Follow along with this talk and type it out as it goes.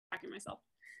tracking myself.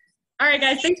 All right,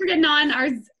 guys, thanks for getting on our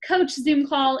coach Zoom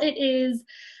call. It is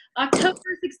October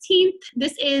 16th.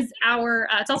 This is our,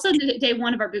 it's also day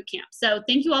one of our boot camp. So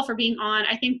thank you all for being on.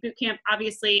 I think boot camp,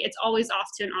 obviously, it's always off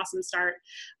to an awesome start.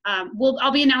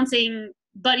 I'll be announcing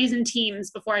buddies and teams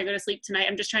before I go to sleep tonight.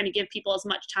 I'm just trying to give people as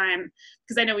much time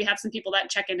because I know we have some people that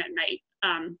check in at night.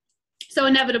 So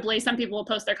inevitably, some people will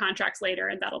post their contracts later,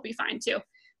 and that'll be fine too.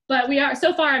 But we are,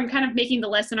 so far, I'm kind of making the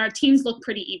list, and our teams look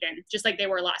pretty even, just like they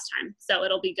were last time. So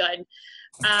it'll be good.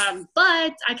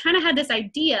 But I kind of had this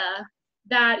idea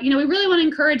that, we really want to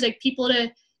encourage like people to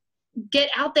get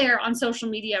out there on social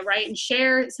media, right? And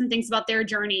share some things about their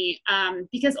journey.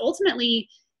 Because ultimately,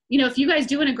 if you guys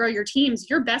do want to grow your teams,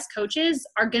 your best coaches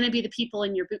are going to be the people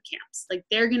in your boot camps. Like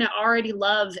they're going to already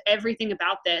love everything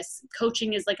about this.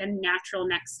 Coaching is like a natural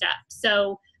next step.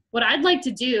 So what I'd like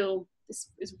to do, this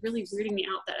is really weirding me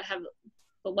out that I have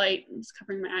the light just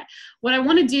covering my eye. What I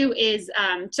want to do is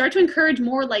start to encourage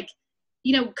more like,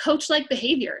 coach-like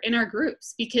behavior in our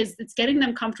groups, because it's getting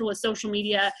them comfortable with social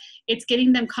media. It's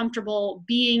getting them comfortable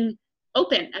being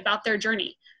open about their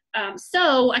journey.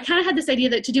 So I kind of had this idea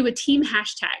that to do a team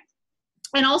hashtag.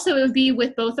 And also it would be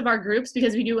with both of our groups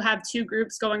because we do have two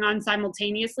groups going on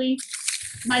simultaneously.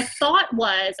 My thought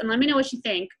was, and let me know what you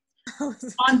think,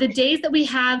 on the days that we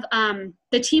have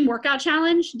the team workout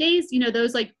challenge days,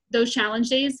 those challenge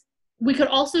days, we could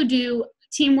also do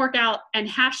team workout and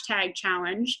hashtag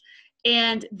challenge.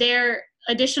 And their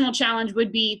additional challenge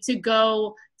would be to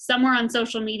go somewhere on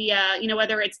social media,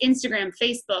 whether it's Instagram,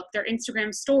 Facebook, their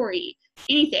Instagram story,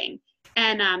 anything,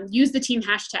 and use the team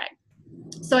hashtag.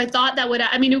 So I thought that would,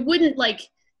 it wouldn't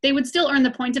they would still earn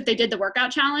the points if they did the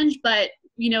workout challenge, but,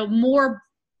 more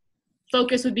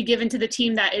focus would be given to the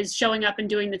team that is showing up and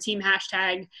doing the team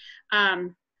hashtag.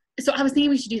 So I was thinking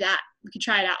we should do that. We could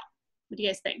try it out. What do you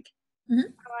guys think? Mm-hmm.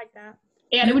 I like that.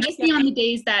 And it would just be on the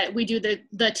days that we do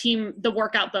the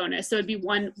workout bonus. So it'd be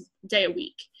one day a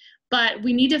week. But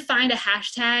we need to find a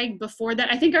hashtag before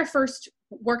that. I think our first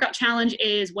workout challenge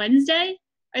is Wednesday,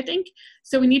 I think.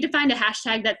 So we need to find a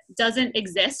hashtag that doesn't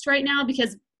exist right now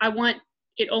because I want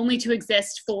it only to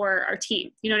exist for our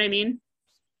team. You know what I mean?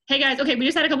 Hey guys, okay, we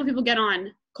just had a couple people get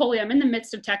on. Coley, I'm in the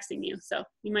midst of texting you, so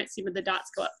you might see where the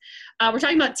dots go up. We're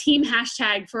talking about team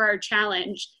hashtag for our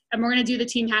challenge, and we're going to do the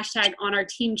team hashtag on our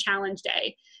team challenge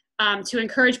day to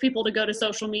encourage people to go to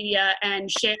social media and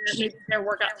share maybe their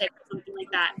workout tips or something like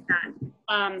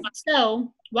that.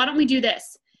 So why don't we do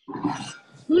this?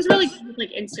 Who's really good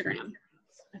with Instagram?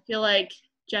 I feel like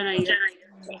Jenna.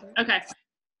 Okay.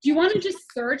 Do you want to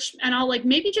just search and I'll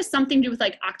maybe just something to do with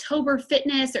October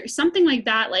fitness or something like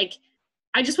that?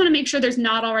 I just want to make sure there's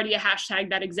not already a hashtag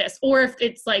that exists, or if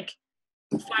it's 5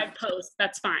 posts,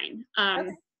 that's fine.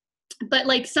 Okay.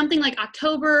 But something like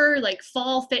October,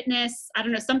 fall fitness, I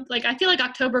don't know, I feel like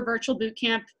October virtual boot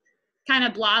camp kind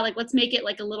of blah, let's make it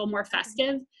a little more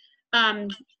festive.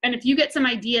 And if you get some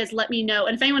ideas, let me know.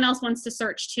 And if anyone else wants to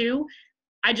search too,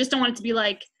 I just don't want it to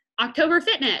be October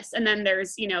fitness. And then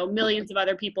there's, millions of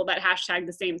other people that hashtag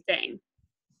the same thing.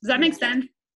 Does that make sense?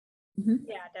 Mm-hmm.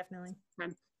 Yeah, definitely.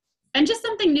 Okay. And just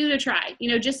something new to try,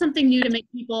 just something new to make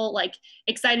people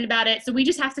excited about it. So we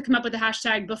just have to come up with a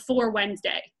hashtag before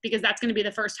Wednesday because that's going to be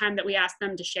the first time that we ask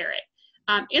them to share it.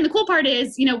 And the cool part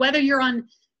is, whether if you're on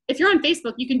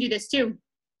Facebook, you can do this too.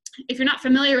 If you're not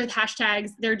familiar with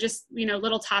hashtags, they're just,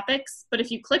 little topics. But if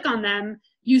you click on them,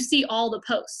 you see all the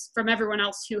posts from everyone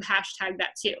else who hashtagged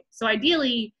that too. So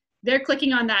ideally, they're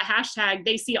clicking on that hashtag,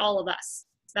 they see all of us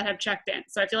that have checked in.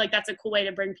 So I feel like that's a cool way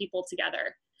to bring people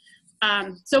together.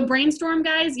 So brainstorm,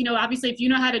 guys, obviously if you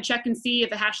know how to check and see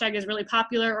if a hashtag is really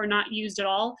popular or not used at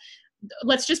all,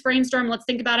 let's just brainstorm. Let's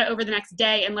think about it over the next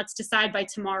day and let's decide by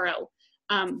tomorrow.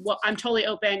 I'm totally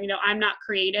open. I'm not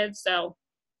creative, so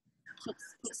let's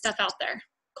put stuff out there.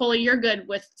 Coley, you're good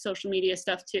with social media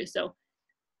stuff too, so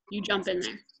you jump in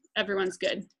there. Everyone's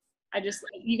good.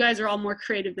 You guys are all more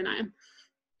creative than I am.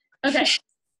 Okay.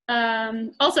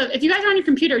 Also, if you guys are on your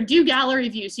computer, do gallery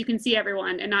view so you can see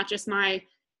everyone and not just my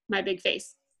big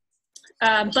face.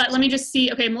 But let me just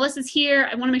see. Okay, Melissa's here.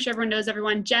 I want to make sure everyone knows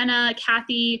everyone. Jenna,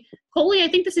 Kathy, Coley, I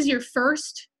think this is your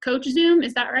first coach Zoom.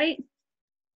 Is that right?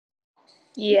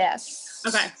 Yes.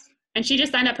 Okay. And she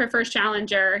just signed up her first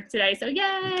challenger today. So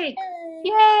yay.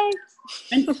 Yay.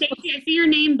 And Stacey, I see your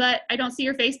name, but I don't see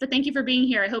your face. But thank you for being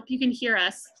here. I hope you can hear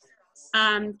us.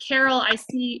 Carol, I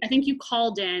think you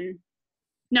called in.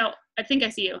 No, I think I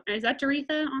see you. Is that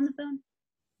Doretha on the phone?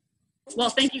 Well,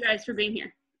 thank you guys for being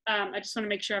here. I just want to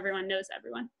make sure everyone knows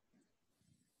everyone.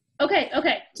 Okay.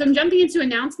 So I'm jumping into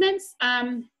announcements.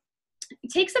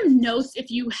 Take some notes if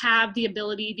you have the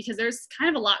ability, because there's kind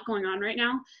of a lot going on right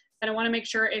now. And I want to make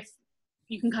sure if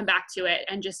you can come back to it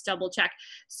and just double check.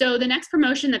 So the next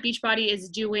promotion that Beachbody is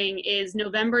doing is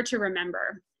November to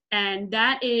Remember. And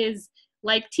that is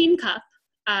like Team Cup,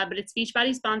 but it's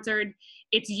Beachbody sponsored.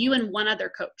 It's you and one other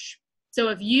coach. So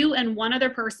if you and one other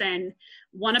person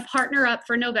want to partner up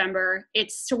for November,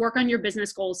 it's to work on your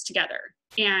business goals together.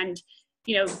 And,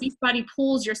 you know, Beachbody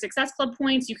pools your Success Club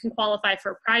points. You can qualify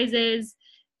for prizes,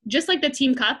 just like the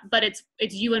Team Cup, but it's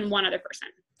you and one other person.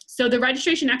 So the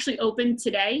registration actually opened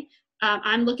today.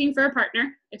 I'm looking for a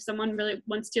partner if someone really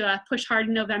wants to push hard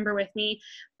in November with me.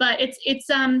 But it's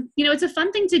you know, it's a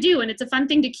fun thing to do, and it's a fun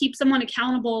thing to keep someone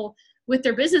accountable with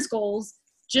their business goals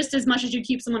just as much as you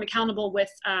keep someone accountable with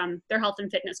their health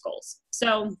and fitness goals.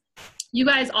 So you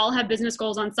guys all have business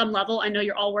goals on some level. I know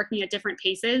you're all working at different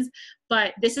paces,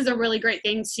 but this is a really great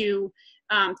thing to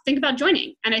think about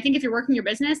joining. And I think if you're working your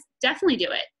business, definitely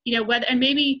do it. You know, and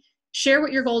maybe share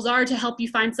what your goals are to help you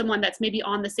find someone that's maybe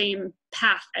on the same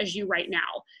path as you right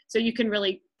now. So you can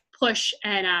really push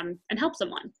and help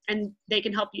someone, and they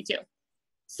can help you too.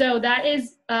 So that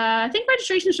is, I think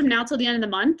registration is from now till the end of the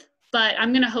month, but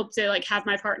I'm going to hope to like have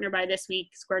my partner by this week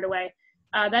squared away.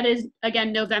 That is,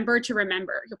 again, November to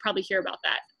Remember. You'll probably hear about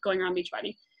that going around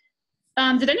Beachbody.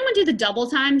 Did anyone do the double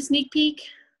time sneak peek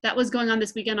that was going on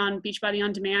this weekend on Beachbody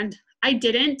On Demand? I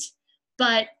didn't,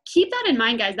 but keep that in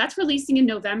mind, guys. That's releasing in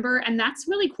November, and that's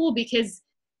really cool because,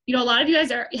 you know, a lot of you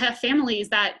guys have families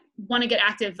that want to get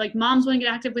active, like moms want to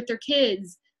get active with their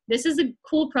kids. This is a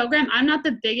cool program. I'm not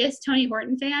the biggest Tony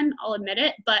Horton fan, I'll admit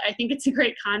it, but I think it's a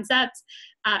great concept.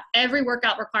 Every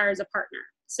workout requires a partner.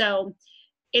 So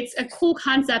it's a cool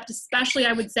concept, especially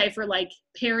I would say for like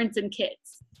parents and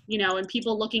kids, you know, and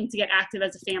people looking to get active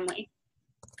as a family.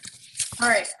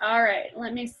 All right,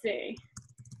 let me see.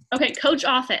 Okay, Coach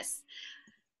Office.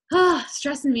 Oh,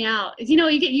 stressing me out. You know,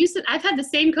 you get used to, I've had the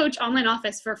same Coach online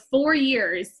office for 4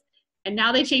 years, and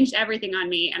now they changed everything on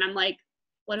me, and I'm like,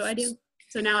 what do I do?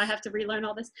 So now I have to relearn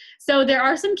all this. So there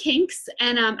are some kinks,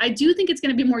 and I do think it's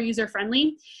going to be more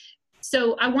user-friendly.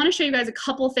 So I want to show you guys a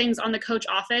couple things on the Coach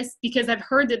Office because I've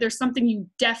heard that there's something you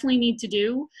definitely need to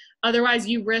do. Otherwise,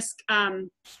 you risk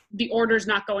the orders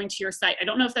not going to your site. I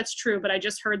don't know if that's true, but I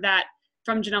just heard that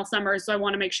from Janelle Summers, so I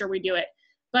want to make sure we do it.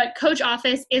 But Coach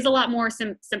Office is a lot more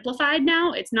simplified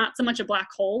now. It's not so much a black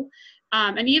hole.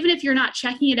 And even if you're not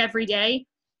checking it every day,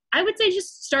 I would say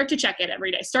just start to check it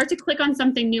every day. Start to click on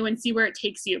something new and see where it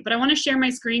takes you. But I want to share my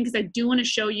screen because I do want to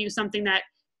show you something that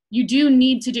you do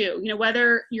need to do. You know,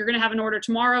 whether you're going to have an order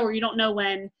tomorrow or you don't know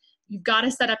when, you've got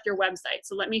to set up your website.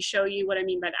 So let me show you what I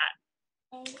mean by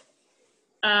that.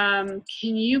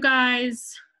 Can you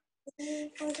guys, can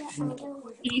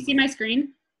you see my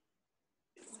screen?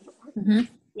 Mm-hmm.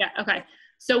 Yeah, okay.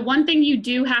 So one thing you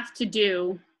do have to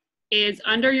do is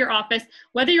under your office,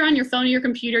 whether you're on your phone or your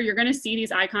computer, you're gonna see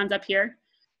these icons up here.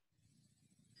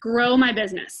 Grow My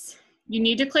Business. You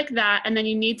need to click that, and then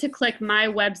you need to click My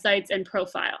Websites and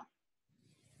Profile.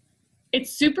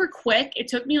 It's super quick. It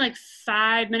took me like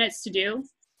 5 minutes to do.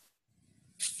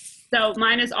 So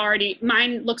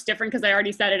mine looks different because I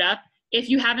already set it up. If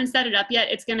you haven't set it up yet,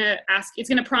 it's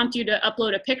gonna prompt you to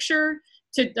upload a picture,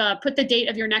 to put the date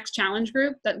of your next challenge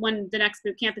group, that when the next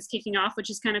boot camp is kicking off, which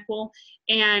is kind of cool.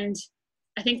 And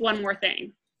I think one more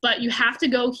thing, but you have to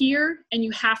go here and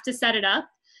you have to set it up.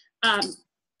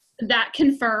 That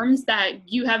confirms that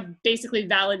you have basically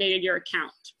validated your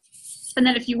account. And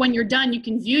then when you're done, you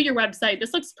can view your website.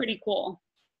 This looks pretty cool.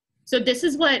 So this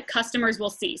is what customers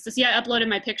will see. So see, I uploaded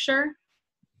my picture.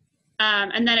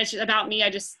 And then it's just about me. I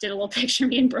just did a little picture of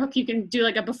me and Brooke. You can do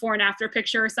like a before and after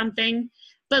picture or something.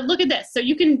 But look at this. So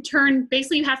you can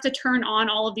basically you have to turn on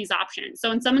all of these options. So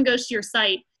when someone goes to your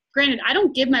site, granted, I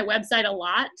don't give my website a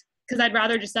lot because I'd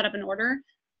rather just set up an order,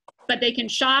 but they can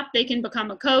shop, they can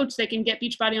become a coach, they can get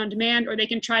Beachbody On Demand, or they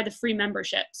can try the free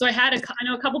membership. So I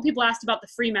know a couple people asked about the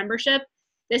free membership.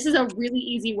 This is a really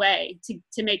easy way to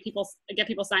get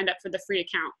people signed up for the free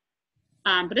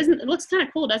account. But it looks kind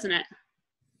of cool, doesn't it?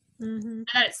 Mm-hmm.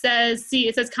 And it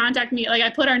says contact me. Like I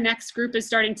put our next group is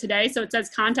starting today. So it says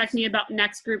contact me about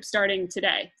next group starting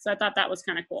today. So I thought that was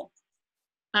kind of cool.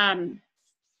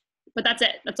 But that's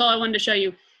it. That's all I wanted to show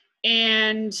you.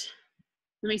 And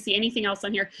let me see anything else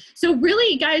on here. So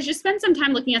really guys, just spend some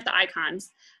time looking at the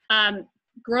icons.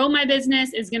 Grow My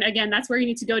Business is again, that's where you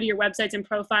need to go to your websites and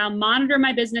profile. Monitor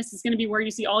My Business is going to be where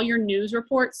you see all your news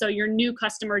reports. So your new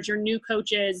customers, your new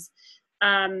coaches,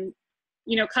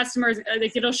 you know, customers,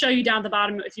 like it'll show you down at the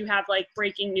bottom if you have like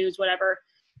breaking news, whatever.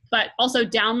 But also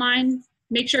downline,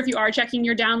 make sure if you are checking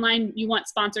your downline, you want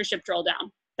sponsorship drill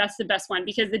down. That's the best one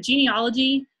because the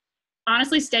genealogy,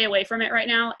 honestly, stay away from it right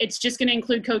now. It's just going to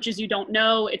include coaches you don't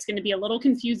know. It's going to be a little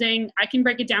confusing. I can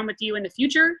break it down with you in the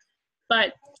future,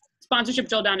 but sponsorship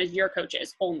drill down is your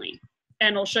coaches only,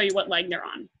 and it'll show you what leg they're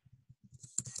on.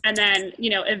 And then, you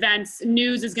know, events,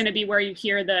 news is going to be where you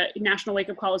hear the national wake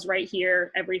up call is right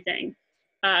here, everything.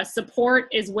 Support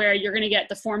is where you're going to get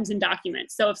the forms and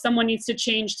documents. So if someone needs to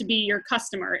change to be your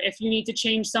customer, if you need to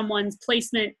change someone's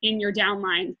placement in your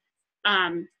downline,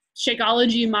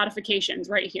 Shakeology modifications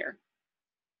right here.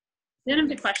 Did anyone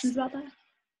have any questions about that?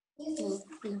 I'm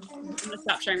going to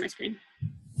stop sharing my screen.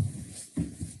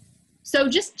 So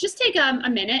just take a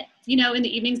minute, you know, in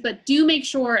the evenings, but do make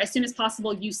sure as soon as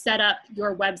possible you set up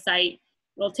your website.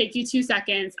 It'll take you 2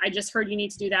 seconds. I just heard you need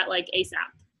to do that like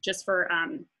ASAP, just for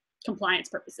compliance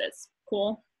purposes.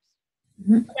 Cool.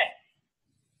 Okay.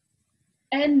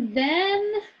 And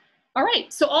then, all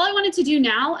right. So all I wanted to do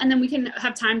now, and then we can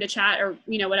have time to chat or,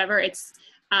 you know, whatever. It's,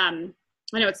 I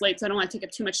know it's late, so I don't want to take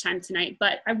up too much time tonight,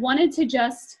 but I wanted to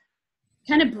just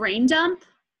kind of brain dump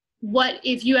what,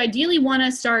 if you ideally want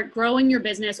to start growing your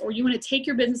business or you want to take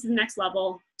your business to the next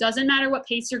level, doesn't matter what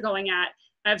pace you're going at.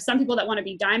 I have some people that want to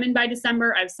be diamond by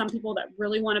December. I have some people that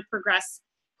really want to progress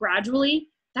gradually.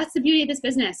 That's the beauty of this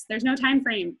business. There's no time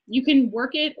frame. You can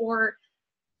work it or,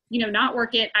 you know, not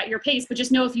work it at your pace, but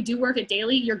just know if you do work it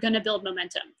daily, you're going to build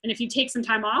momentum. And if you take some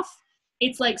time off,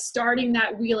 it's like starting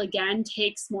that wheel again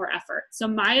takes more effort. So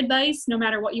my advice, no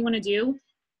matter what you want to do,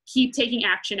 keep taking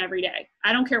action every day.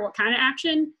 I don't care what kind of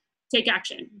action, take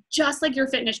action. Just like your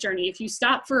fitness journey. If you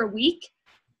stop for a week,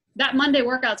 that Monday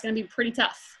workout's going to be pretty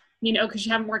tough, you know, because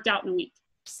you haven't worked out in a week.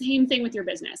 Same thing with your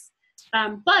business.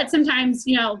 But sometimes,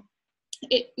 you know,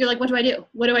 you're like, what do I do?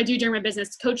 What do I do during my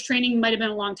business? Coach training might have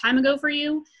been a long time ago for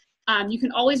you. You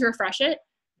can always refresh it.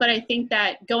 But I think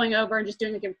that going over and just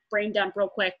doing like a brain dump real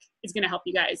quick is going to help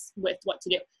you guys with what to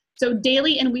do. So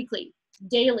daily and weekly.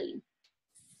 Daily.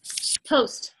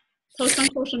 Post on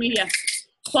social media.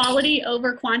 Quality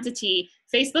over quantity.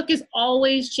 Facebook is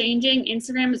always changing.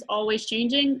 Instagram is always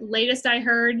changing. Latest I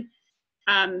heard,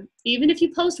 even if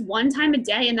you post one time a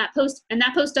day and that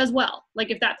post does well, like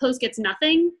if that post gets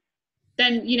nothing,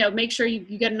 then, you know, make sure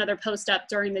you get another post up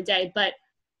during the day. But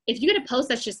if you get a post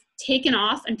that's just taken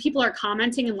off and people are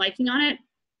commenting and liking on it,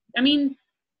 I mean,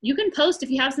 you can post if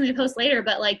you have something to post later,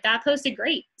 but like that posted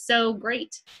great. So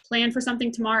great. Plan for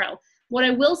something tomorrow. What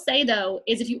I will say though,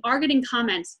 is if you are getting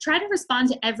comments, try to respond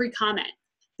to every comment,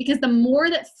 because the more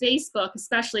that Facebook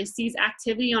especially sees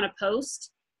activity on a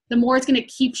post, the more it's going to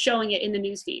keep showing it in the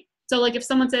newsfeed. So like if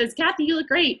someone says, Kathy, you look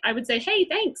great, I would say, hey,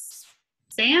 thanks.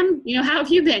 Sam, you know, how have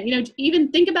you been? You know,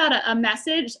 even think about a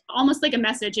message, almost like a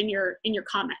message in your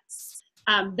comments.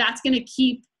 That's going to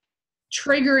keep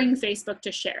triggering Facebook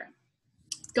to share.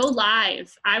 Go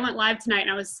live. I went live tonight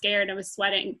and I was scared. I was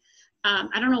sweating.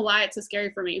 I don't know why it's so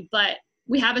scary for me, but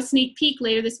we have a sneak peek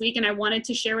later this week and I wanted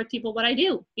to share with people what I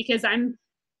do, because I'm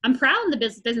proud of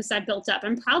the business I've built up.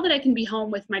 I'm proud that I can be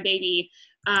home with my baby.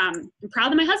 I'm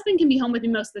proud that my husband can be home with me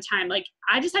most of the time. Like,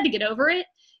 I just had to get over it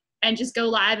and just go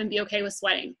live and be okay with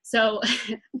sweating. So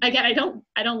again, I don't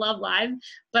love live,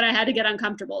 but I had to get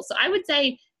uncomfortable. So I would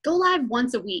say go live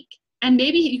once a week, and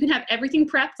maybe you can have everything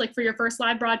prepped, like for your first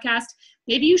live broadcast.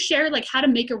 Maybe you share like how to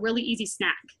make a really easy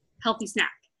snack, healthy snack.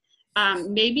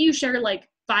 Maybe you share like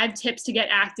 5 tips to get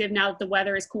active now that the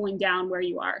weather is cooling down where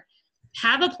you are.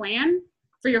 Have a plan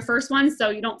for your first one so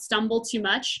you don't stumble too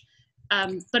much.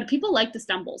 But people like the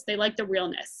stumbles. They like the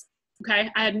realness.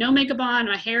 Okay. I had no makeup on,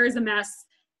 my hair is a mess,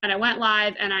 and I went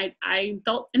live and I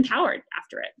felt empowered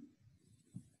after it.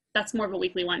 That's more of a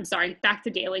weekly one. Sorry. Back to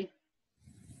daily.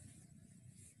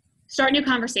 Start new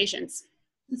conversations.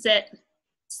 That's it.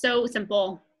 So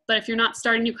simple. But if you're not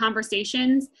starting new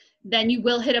conversations, then you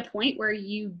will hit a point where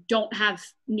you don't have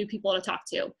new people to talk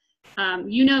to.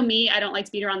 You know me, I don't like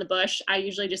to beat around the bush. I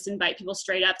usually just invite people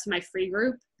straight up to my free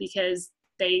group because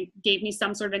they gave me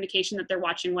some sort of indication that they're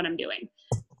watching what I'm doing.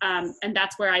 And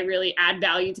that's where I really add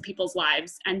value to people's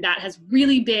lives. And that has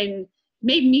really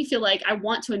made me feel like I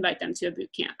want to invite them to a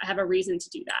boot camp. I have a reason to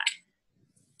do that.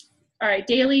 All right,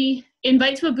 daily,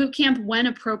 invite to a boot camp when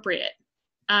appropriate.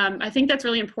 I think that's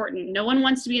really important. No one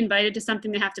wants to be invited to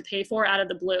something they have to pay for out of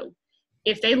the blue.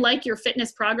 If they like your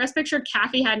fitness progress picture,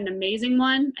 Kathy had an amazing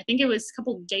one. I think it was a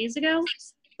couple of days ago.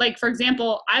 Like, for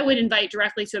example, I would invite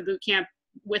directly to a boot camp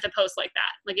with a post like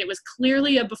that. Like, it was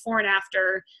clearly a before and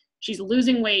after. She's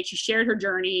losing weight. She shared her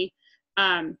journey.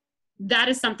 That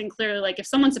is something clearly, like, if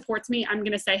someone supports me, I'm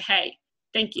going to say, hey,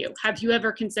 thank you. Have you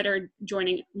ever considered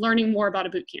learning more about a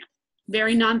boot camp?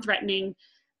 Very non-threatening.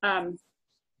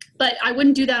 But I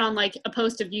wouldn't do that on like a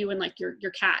post of you and like your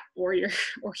cat or your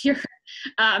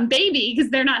baby,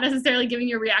 because they're not necessarily giving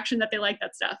you a reaction that they like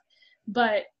that stuff.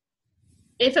 But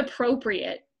if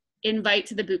appropriate, invite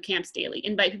to the boot camps daily,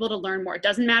 invite people to learn more. It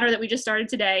doesn't matter that we just started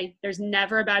today. There's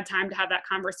never a bad time to have that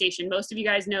conversation. Most of you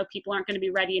guys know people aren't going to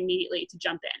be ready immediately to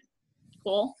jump in.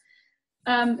 Cool.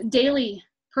 Daily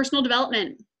personal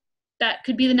development. That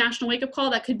could be the National Wake Up Call.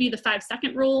 That could be the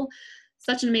 5-Second Rule.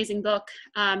 Such an amazing book.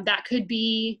 That could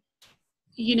be,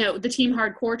 you know, the Team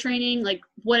Hardcore training. Like,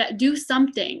 do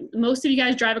something. Most of you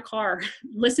guys drive a car.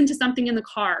 Listen to something in the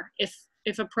car if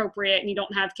appropriate, and you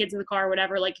don't have kids in the car or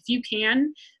whatever. Like, if you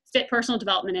can, fit personal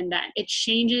development in that. It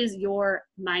changes your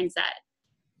mindset.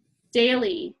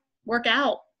 Daily, work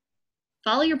out.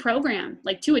 Follow your program,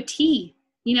 like to a T.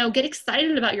 You know, get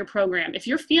excited about your program. If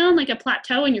you're feeling like a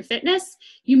plateau in your fitness,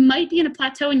 you might be in a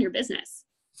plateau in your business.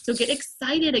 So get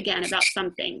excited again about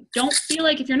something. Don't feel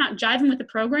like if you're not jiving with the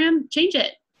program, change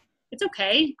it. It's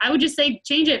okay. I would just say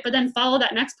change it, but then follow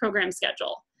that next program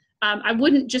schedule. I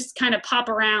wouldn't just kind of pop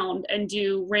around and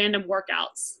do random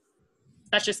workouts.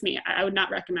 That's just me. I would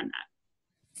not recommend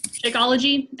that.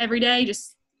 Shakeology every day,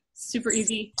 just super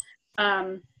easy.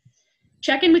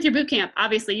 Check in with your boot camp.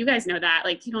 Obviously, you guys know that.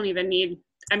 Like, you don't even need,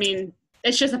 I mean,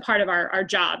 it's just a part of our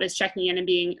job is checking in and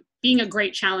being a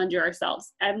great challenger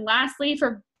ourselves. And lastly,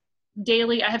 for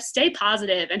daily, I have stay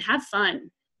positive and have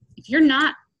fun. If you're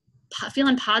not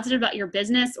feeling positive about your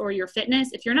business or your fitness,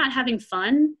 if you're not having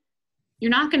fun, you're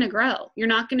not going to grow. You're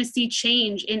not going to see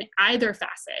change in either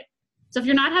facet. So if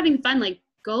you're not having fun, like,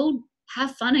 go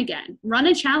have fun again. Run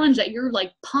a challenge that you're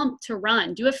like pumped to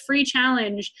run. Do a free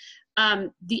challenge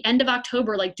the end of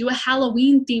October. Like, do a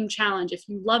Halloween themed challenge. If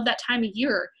you love that time of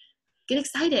year, get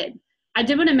excited. I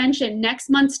did want to mention next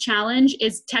month's challenge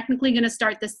is technically going to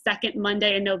start the second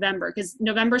Monday in November, because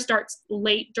November starts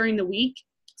late during the week.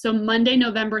 So Monday,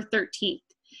 November 13th.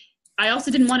 I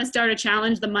also didn't want to start a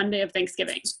challenge the Monday of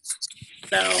Thanksgiving.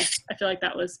 So I feel like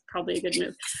that was probably a good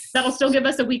move. That'll still give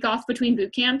us a week off between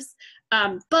boot camps.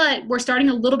 But we're starting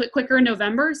a little bit quicker in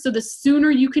November. So the sooner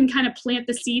you can kind of plant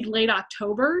the seed late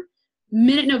October,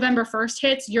 minute November 1st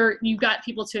hits, you've got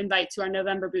people to invite to our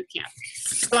November boot camp.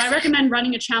 So I recommend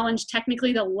running a challenge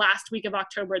technically the last week of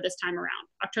October this time around,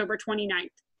 October 29th,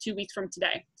 2 weeks from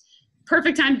today.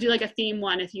 Perfect time to do like a theme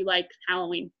one if you like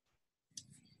Halloween.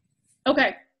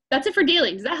 Okay, that's it for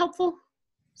daily. Is that helpful?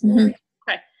 Mm-hmm.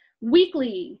 Okay,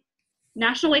 weekly,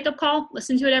 National Wake Up Call.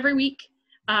 Listen to it every week.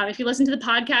 If you listen to the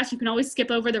podcast, you can always skip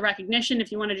over the recognition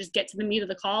if you want to just get to the meat of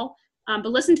the call. But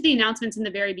listen to the announcements in the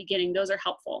very beginning. Those are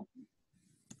helpful.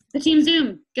 The team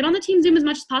Zoom. Get on the team Zoom as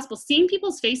much as possible. Seeing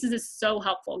people's faces is so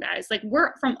helpful, guys. Like,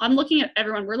 I'm looking at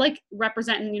everyone. We're like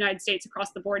representing the United States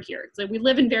across the board here. So we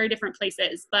live in very different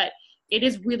places, but it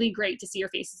is really great to see your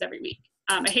faces every week.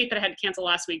 I hate that I had to cancel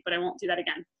last week, but I won't do that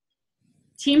again.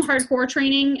 Team Hardcore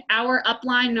training. Our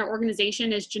upline in our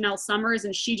organization is Janelle Summers,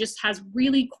 and she just has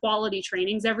really quality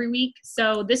trainings every week.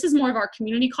 So this is more of our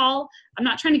community call. I'm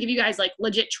not trying to give you guys like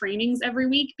legit trainings every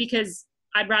week, because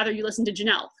I'd rather you listen to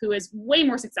Janelle, who is way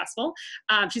more successful.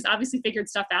 She's obviously figured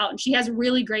stuff out, and she has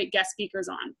really great guest speakers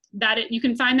on. You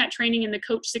can find that training in the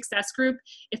Coach Success group.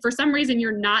 If for some reason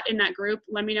you're not in that group,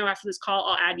 let me know after this call.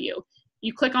 I'll add you.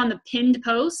 You click on the pinned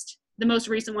post. The most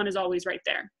recent one is always right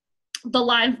there. The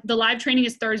live training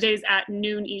is Thursdays at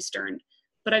noon Eastern,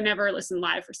 but I never listen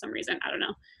live for some reason. I don't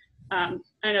know.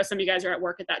 I know some of you guys are at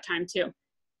work at that time too.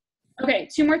 Okay,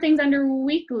 2 more things under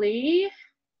weekly.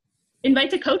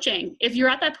 Invite to coaching. If you're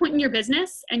at that point in your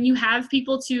business and you have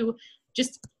people to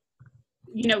just,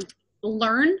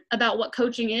 learn about what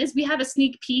coaching is, we have a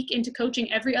sneak peek into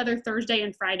coaching every other Thursday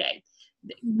and Friday.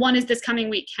 One is this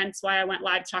coming week, hence why I went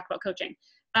live to talk about coaching.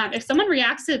 If someone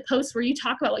reacts to posts where you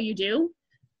talk about what you do,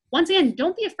 once again,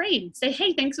 don't be afraid. Say,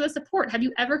 hey, thanks for the support. Have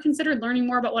you ever considered learning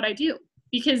more about what I do?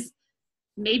 Because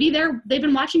maybe they've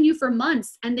been watching you for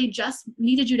months and they just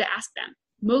needed you to ask them.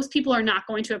 Most people are not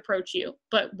going to approach you,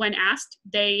 but when asked,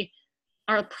 they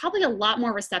are probably a lot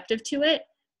more receptive to it.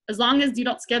 As long as you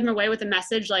don't scare them away with a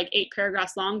message like 8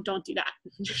 paragraphs long, don't do that.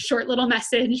 Short little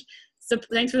message. So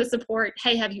thanks for the support.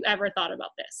 Hey, have you ever thought about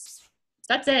this?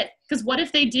 That's it. Because what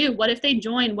if they do? What if they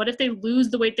join? What if they lose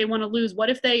the weight they want to lose? What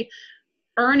if they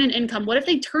earn an income? What if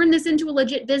they turn this into a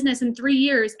legit business in 3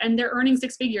 years and they're earning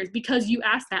 6 figures because you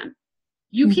asked them?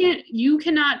 You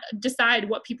cannot decide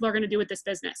what people are going to do with this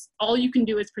business. All you can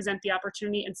do is present the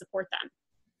opportunity and support them.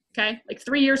 Okay? Like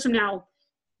 3 years from now,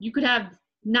 you could have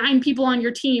 9 people on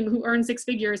your team who earn 6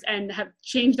 figures and have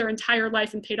changed their entire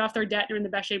life and paid off their debt and are in the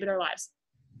best shape of their lives.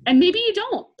 And maybe you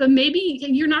don't, but maybe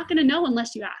you're not going to know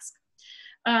unless you ask.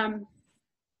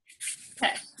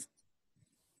 Okay.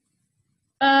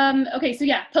 Okay, so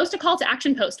yeah, post a call to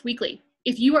action post weekly.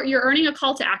 If you're earning a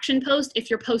call to action post if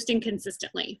you're posting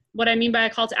consistently. What I mean by a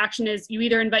call to action is you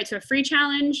either invite to a free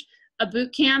challenge, a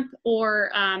boot camp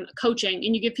or coaching,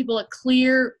 and you give people a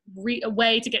clear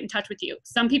way to get in touch with you.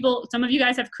 Some of you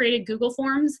guys have created Google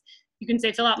forms. You can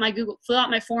say, fill out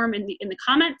my form in the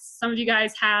comments. Some of you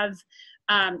guys have,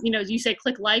 you say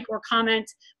click like or comment,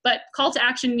 but call to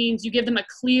action means you give them a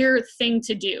clear thing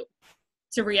to do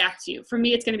to react to you. For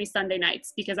me, it's going to be Sunday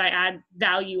nights because I add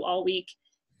value all week,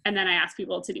 and then I ask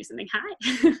people to do something. Hi.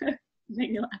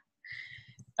 Make me laugh.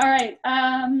 All right,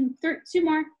 2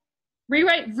 more.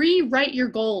 Rewrite your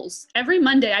goals. Every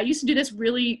Monday, I used to do this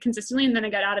really consistently, and then I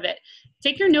got out of it.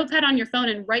 Take your notepad on your phone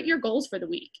and write your goals for the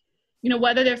week.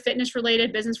 Whether they're fitness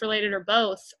related, business related, or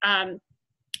both.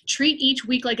 Treat each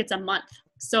week like it's a month.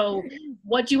 So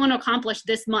what do you want to accomplish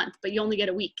this month, but you only get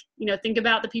a week? Think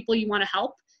about the people you want to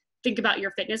help. Think about your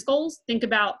fitness goals. Think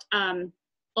about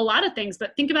a lot of things,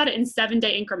 but think about it in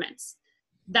 7-day increments.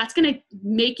 That's going to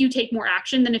make you take more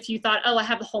action than if you thought, oh, I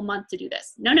have the whole month to do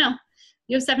this. No,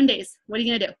 you have 7 days. What are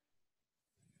you going to do?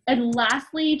 And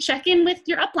lastly, check in with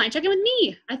your upline. Check in with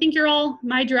me. I think you're all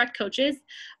my direct coaches.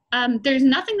 There's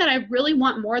nothing that I really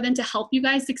want more than to help you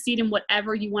guys succeed in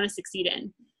whatever you want to succeed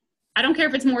in. I don't care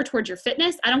if it's more towards your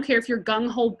fitness. I don't care if you're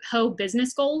gung-ho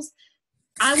business goals.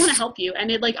 I want to help you. And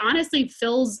it honestly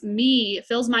fills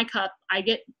my cup. I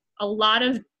get a lot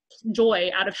of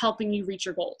joy out of helping you reach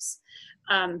your goals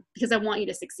because I want you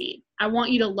to succeed. I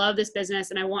want you to love this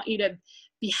business, and I want you to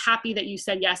be happy that you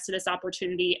said yes to this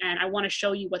opportunity, and I want to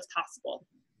show you what's possible.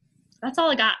 That's all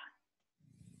I got.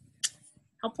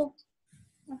 Helpful?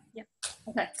 Yeah.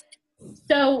 Okay.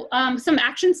 So some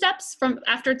action steps from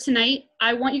after tonight.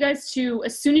 I want you guys to,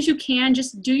 as soon as you can,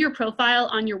 just do your profile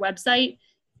on your website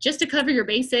just to cover your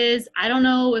bases. I don't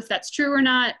know if that's true or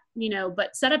not,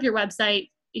 but set up your website.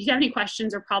 If you have any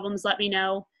questions or problems, let me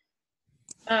know.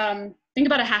 Think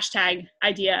about a hashtag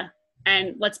idea,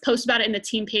 and let's post about it in the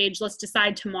team page. Let's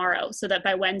decide tomorrow so that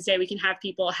by Wednesday we can have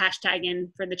people hashtag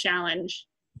in for the challenge.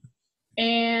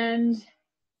 And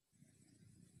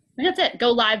I think that's it.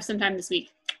 Go live sometime this week.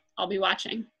 I'll be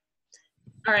watching.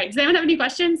 All right. Does anyone have any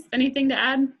questions? Anything to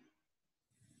add?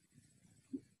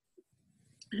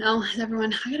 No,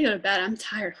 everyone. I gotta go to bed. I'm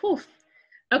tired. Whew.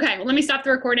 Okay. Well, let me stop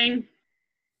the recording.